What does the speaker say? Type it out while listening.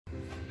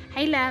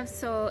Hi love,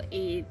 so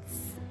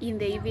it's in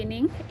the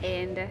evening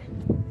and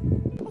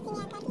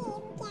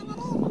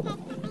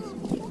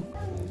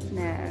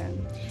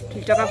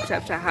tulitoka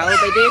kutafuta how. By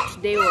the way,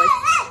 today was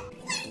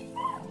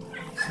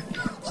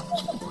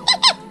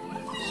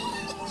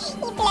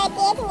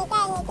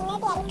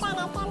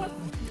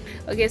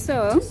okay,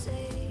 so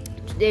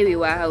today we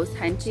were house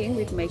hunting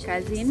with my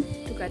cousin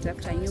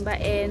tukatafuta nyumba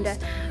and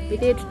by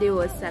the way, today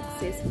was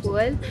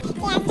successful.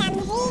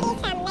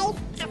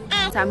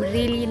 Some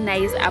really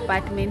nice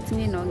apartments,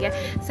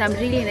 some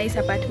really nice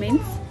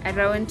apartments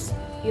around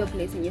your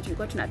place in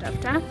tulikuwa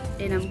tunatafuta,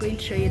 and I'm going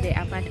to show you the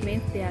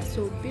apartments. They are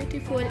so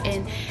beautiful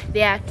and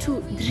there are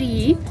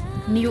 3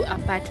 new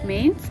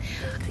apartments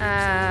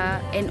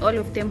and all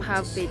of them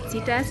have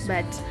bedsitters,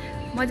 but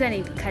moja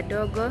ni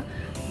kadogo,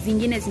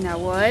 zingine zina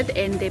worth,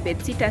 and the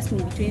bedsitters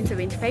ni between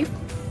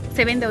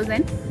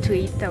 7,000 to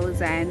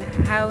 8,000.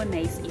 How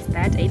nice is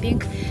that? I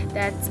think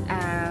that's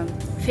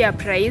fair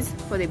price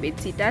for the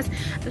bedsitters.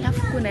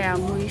 Alafu kuna ya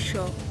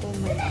mwisho, oh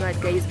my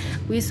god guys,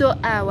 we saw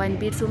a 1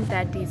 bedroom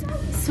that is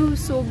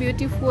so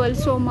beautiful,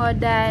 so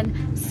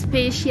modern,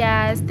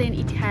 spacious, then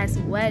it has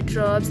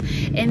wardrobes,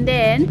 and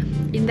then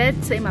in that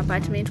same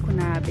apartment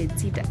kuna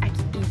bedsitter.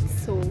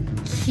 It's so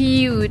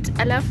cute.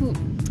 Alafu,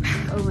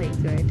 oh my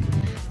god.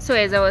 So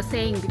as I was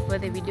saying before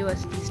the video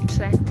was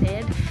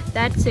distracted,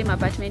 that same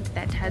apartment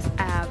that has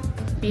a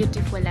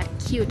beautiful, a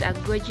cute, a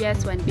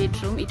gorgeous 1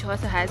 bedroom, it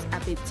also has a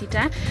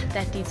bedsitter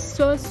that is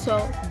so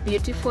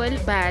beautiful,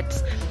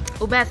 but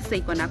ubaya sasa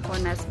iko na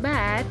corners.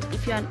 But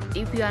if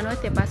you are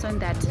not a person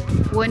that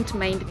won't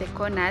mind the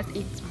corners,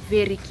 it's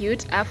very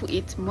cute.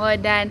 It's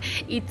modern,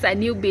 it's a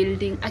new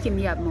building.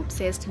 Actually, I'm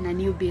obsessed na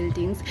new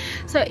buildings,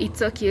 so it's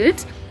so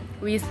cute.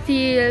 We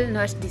still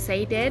not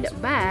decided,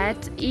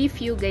 but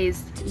if you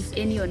guys, if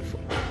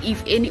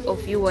any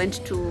of you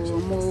want to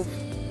move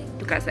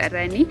to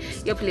Kasarani,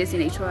 your place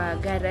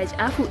inaitwa garage.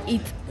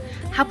 It's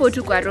hapo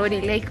tu kwa road,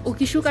 like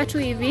ukishuka tu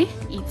hivi,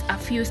 it's a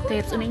few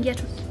steps, unaingia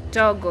tu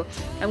kidogo.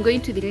 I'm going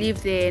to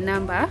leave the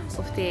number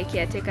of the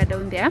caretaker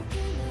down there,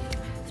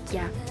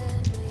 yeah,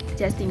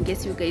 just in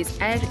case you guys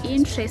are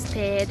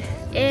interested.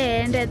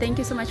 And thank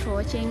you so much for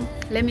watching.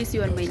 Let me see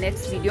you on my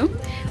next video.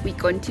 We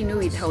continue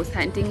with house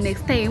hunting.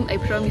 Next time, I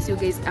promise you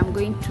guys, I'm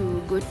going to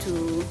go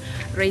to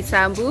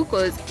Roysambu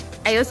because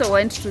I also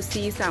want to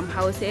see some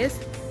houses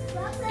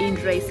in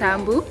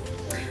Roysambu,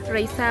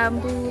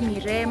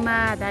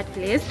 Mirema, that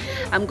place.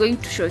 I'm going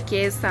to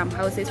showcase some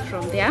houses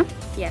from there.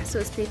 Yeah,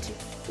 so stay tuned.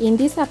 In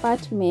this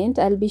apartment,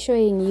 I'll be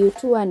showing you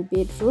 2 1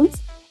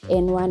 bedrooms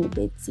and 1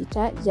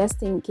 bedsitter,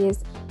 just in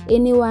case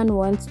anyone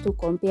wants to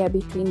compare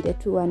between the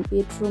 2 1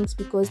 bedrooms,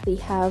 because they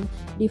have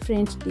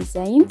different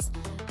designs,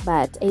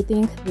 but I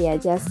think they are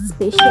just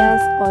spacious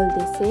all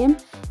the same.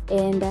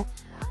 And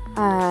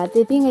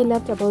the thing I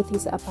loved about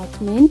this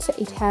apartment,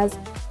 it has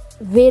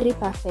very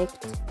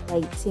perfect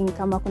lighting.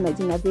 Kama kuna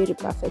jina very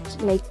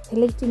perfect, like the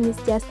lighting is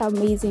just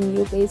amazing.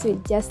 You guys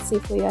will just see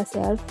for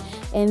yourself.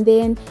 And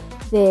then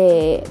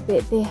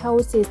the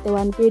houses, the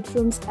 1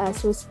 bedrooms are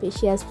so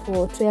spacious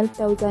for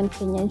 12,000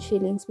 Kenyan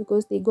shillings,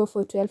 because they go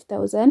for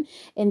 12,000,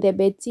 and the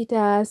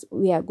bedsitters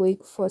we are going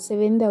for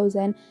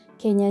 7,000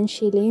 Kenyan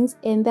shillings,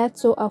 and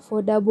that's so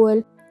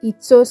affordable.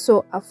 It's so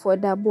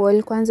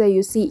affordable. Kwanza,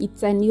 you see,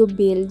 it's a new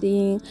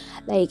building,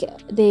 like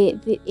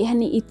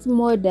it's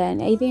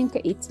modern. I think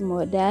it's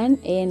modern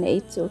and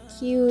it's so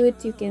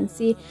cute. You can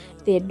see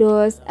the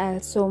doors are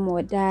so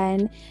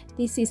modern.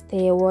 This is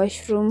the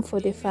washroom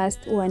for the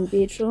first 1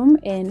 bedroom,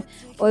 and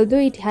although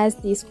it has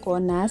these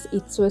corners,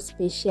 it's so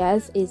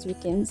spacious, as we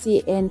can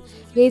see. And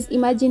guys,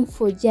 imagine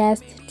for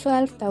just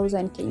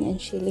 12,000 Kenyan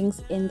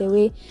shillings, and the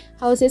way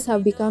houses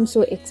have become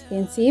so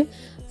expensive,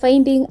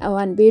 finding a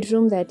 1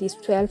 bedroom that is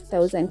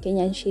 12,000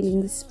 Kenyan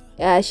shillings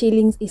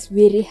is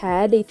very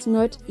hard. It's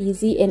not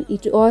easy, and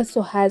it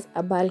also has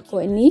a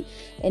balcony,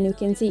 and you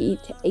can see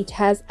it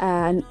has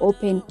an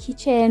open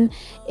kitchen,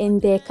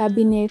 and the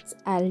cabinets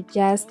are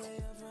just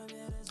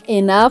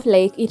enough,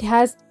 like it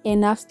has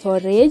enough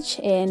storage.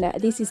 And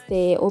this is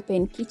the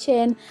open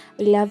kitchen.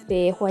 I love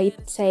the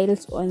white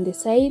tiles on the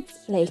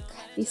sides. Like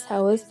this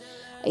house,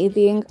 I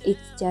think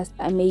it's just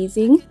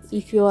amazing.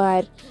 If you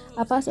are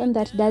a person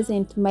that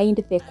doesn't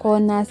mind the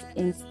corners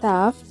and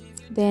stuff,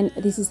 then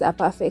this is a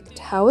perfect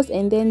house.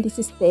 And then this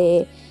is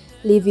the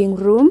living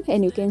room,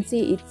 and you can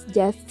see it's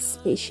just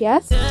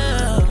spacious.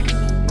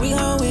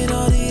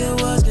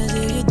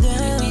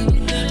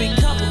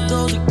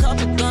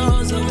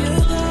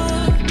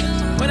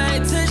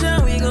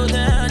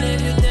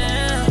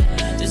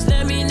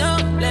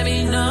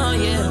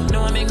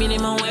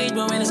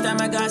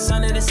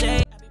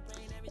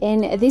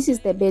 And this is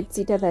the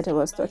bedsitter that I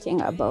was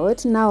talking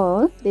about.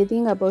 Now, the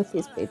thing about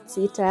this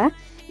bedsitter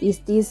is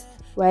this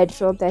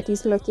wardrobe that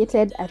is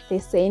located at the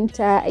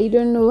center. I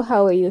don't know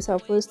how you're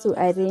supposed to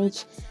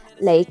arrange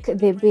like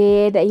the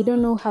bed. I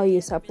don't know how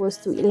you're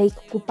supposed to like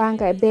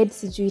kupanga bed,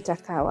 sijui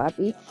itakaa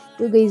wapi.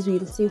 You guys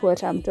will see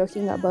what I'm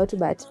talking about,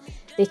 but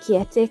the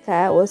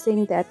caretaker was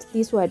saying that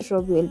this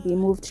wardrobe will be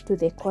moved to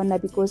the corner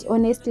because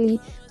honestly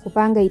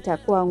kupanga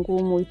itakuwa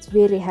ngumu. It's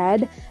very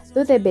hard.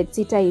 Though the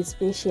bedsitter is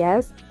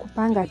spacious,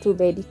 kupanga tu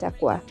bed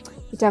itakuwa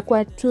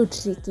too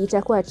tricky.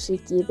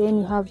 Then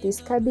you have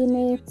these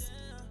cabinets.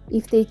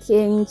 If they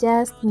can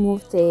just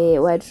move the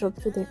wardrobe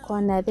to the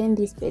corner, then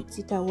this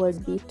bedsitter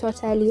would be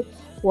totally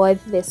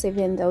worth the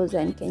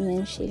 7,000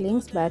 Kenyan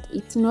shillings. But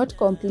it's not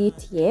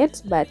complete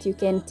yet, but you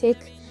can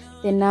take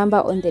the number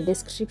on the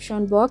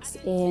description box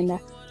and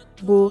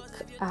book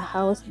a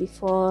house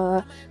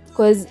before,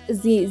 because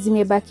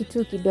zimebaki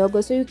tu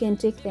kidogo. So you can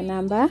take the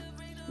number,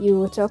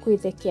 you talk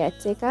with the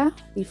caretaker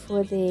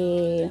before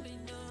the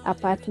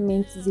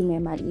apartments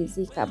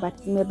zimemalizika, but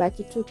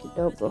zimebaki tu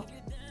kidogo.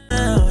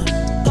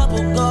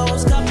 Couple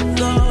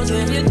goals,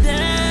 if you're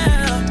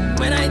down.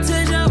 When I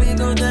tell you we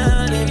go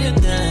down, if you're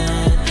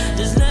down,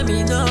 just let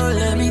me know,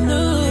 let me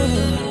know.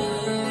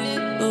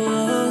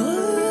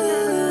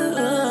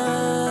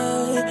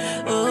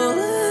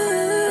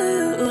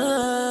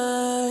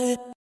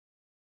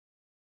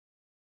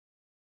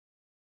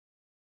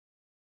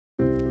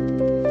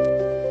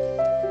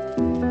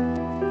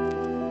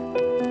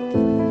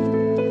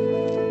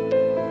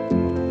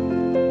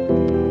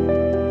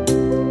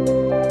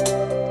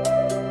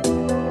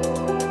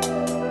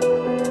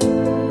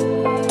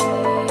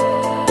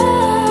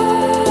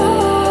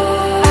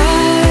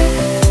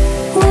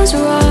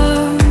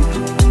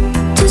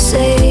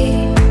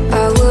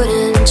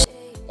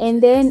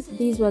 And then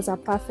this was a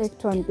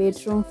perfect one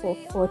bedroom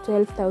for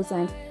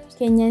 12,000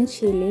 Kenyan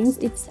shillings.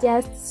 It's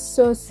just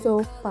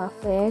so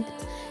perfect,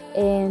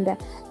 and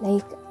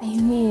like I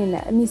mean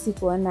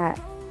nisikuona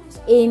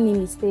any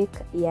mistake.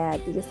 Yeah,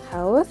 this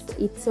house,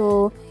 it's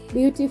so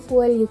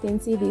beautiful. You can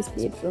see this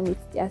bedroom,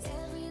 it's just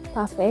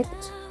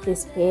perfect, the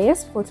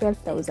space for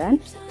 12,000,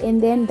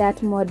 and then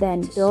that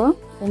modern door,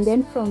 and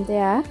then from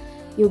there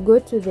you go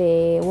to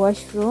the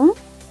washroom.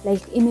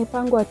 Like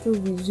imepangwa tu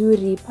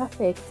vizuri,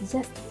 perfect,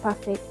 just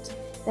perfect.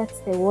 That's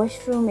the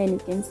washroom, and you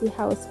can see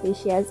how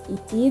spacious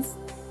it is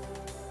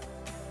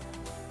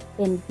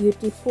and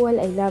beautiful.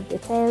 I love the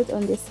tiles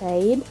on the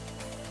side.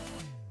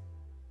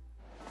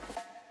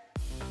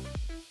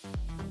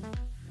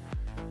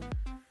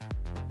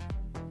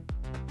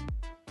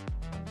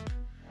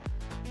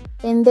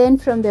 And then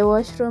from the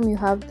washroom you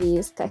have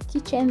this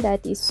kitchen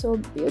that is so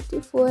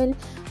beautiful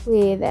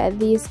with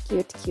these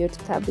cute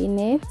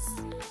cabinets.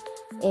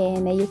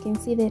 And you can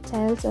see the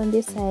tiles on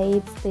the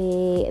sides.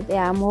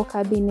 There are more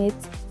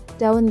cabinets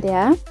down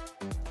there.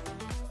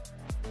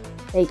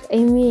 Like I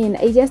mean,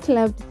 I just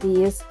loved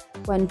this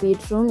one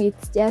bedroom.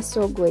 It's just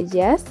so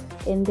gorgeous.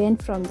 And then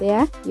from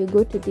there you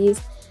go to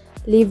this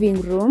living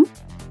room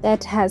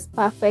that has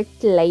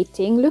perfect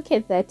lighting. Look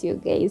at that,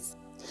 you guys.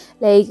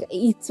 Like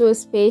it's so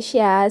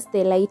spacious.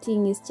 The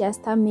lighting is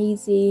just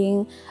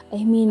amazing.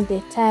 I mean,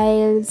 the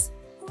tiles,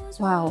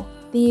 wow.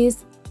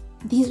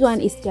 This one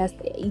is just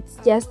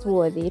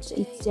worth it.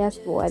 It's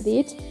just worth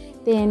it.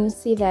 Then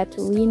see that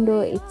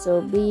window, it's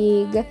so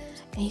big.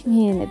 I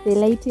mean, the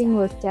lighting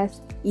was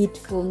just it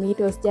for me. It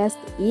was just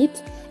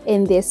it,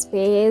 and the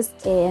space,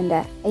 and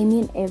I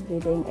mean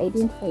everything. I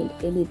didn't find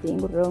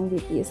anything wrong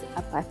with this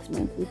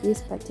apartment, with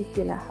this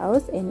particular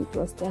house, and it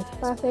was just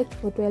perfect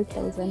for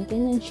 12,000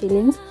 Kenyan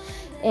shillings.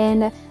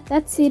 And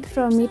that's it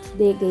from me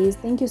today, guys.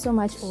 Thank you so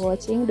much for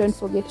watching. Don't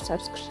forget to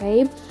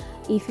subscribe.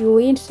 If you're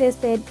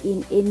interested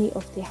in any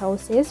of the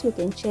houses, you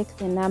can check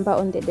the number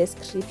on the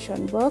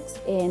description box,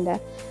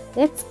 and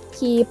let's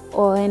keep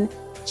on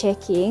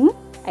checking.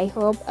 I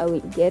hope I will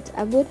get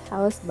a good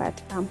house, but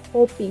I'm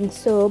hoping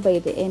so by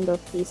the end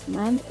of this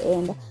month.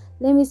 And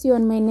let me see you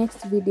on my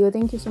next video.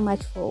 Thank you so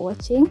much for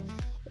watching,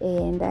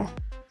 and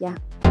yeah.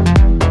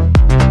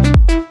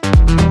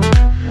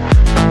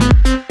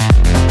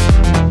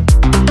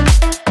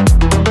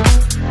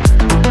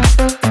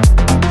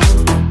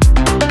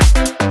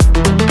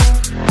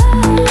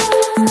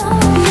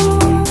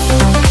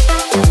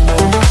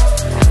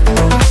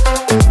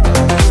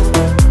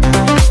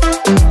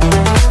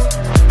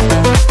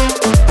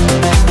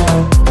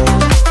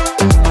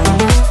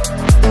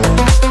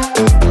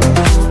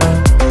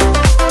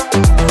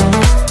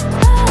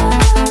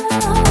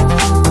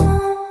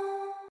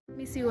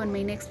 See you on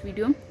my next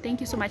video.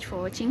 Thank you so much for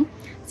watching.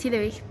 See the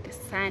way the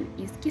sun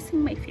is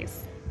kissing my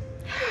face.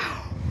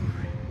 Oh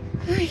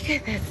my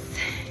god,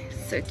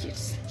 that's so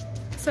cute.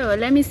 So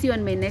let me see you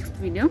on my next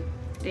video,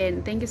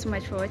 and thank you so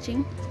much for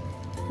watching.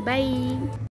 Bye.